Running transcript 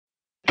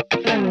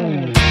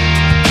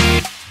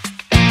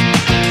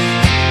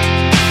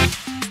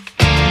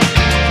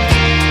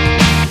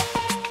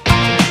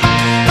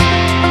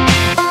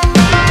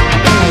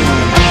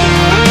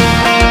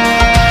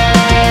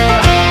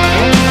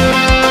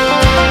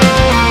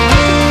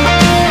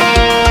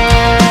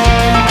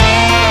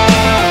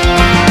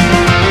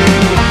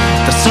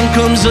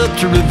Comes up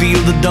to reveal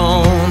the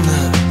dawn,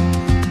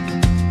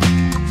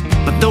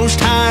 but those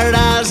tired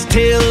eyes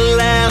tell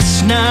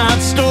last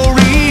night's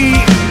story.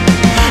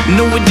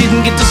 No, we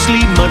didn't get to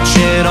sleep much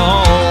at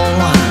all.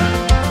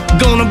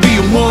 Gonna be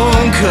a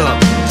 1 cup,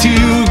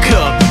 2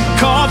 cup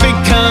coffee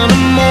kind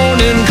of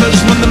morning,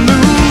 'cause when the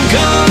moon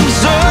comes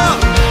up,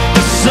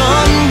 the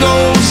sun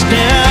goes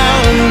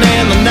down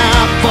and the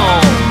night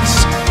falls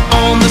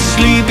on the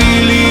sleepy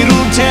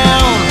little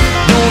town.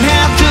 Don't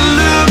have to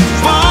look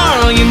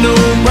far, you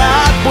know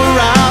right where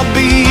I'll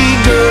be,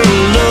 girl,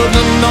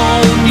 loving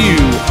on you,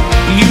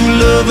 you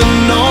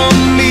loving on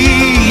me,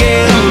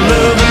 yeah,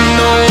 loving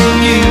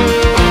on you.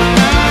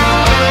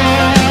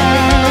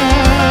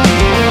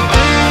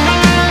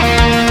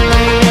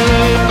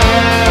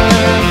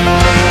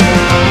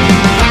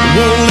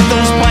 Won't let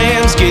those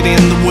plans get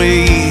in the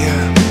way.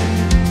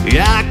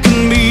 I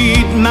can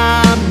meet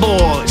my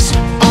boys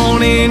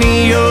on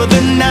any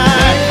other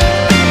night.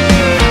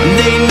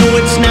 They know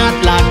it's not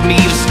like me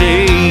to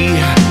stay,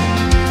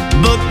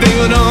 but they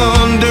would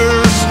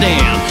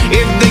understand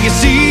if they could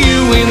see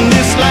you in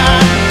this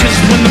light. 'Cause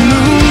when the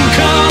moon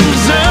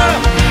comes up,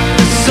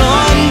 the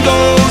sun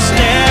goes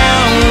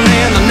down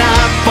and the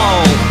night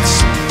falls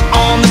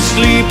on the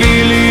sleepy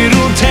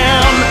little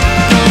town.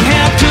 Don't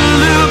have to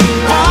look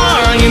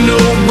far, you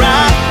know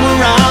right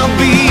where I'll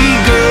be,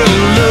 girl,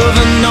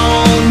 loving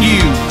on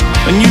you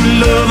and you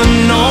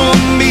loving on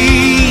me,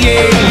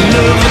 yeah,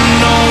 loving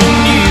on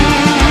you.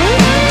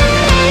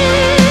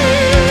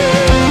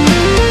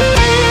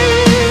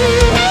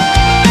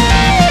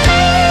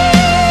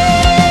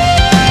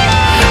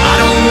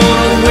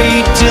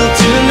 Till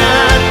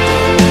tonight,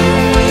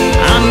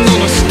 I'm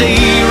gonna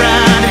stay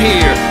right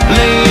here,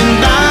 laying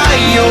by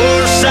your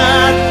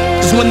side.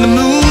 'Cause when the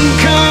moon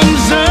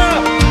comes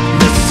up,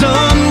 the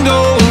sun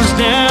goes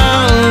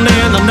down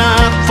and the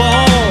night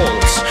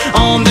falls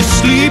on this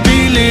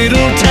sleepy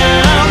little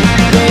town.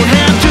 Won't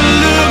have to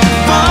look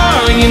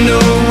far, you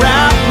know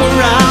right where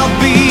I'll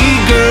be,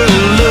 girl,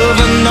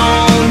 loving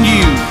on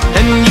you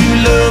and you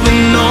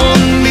loving on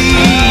me,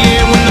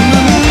 yeah. When the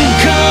moon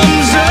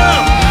comes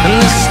up and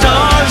the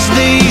stars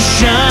they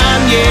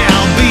shine, yeah,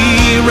 I'll be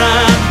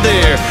right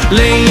there,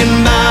 laying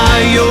by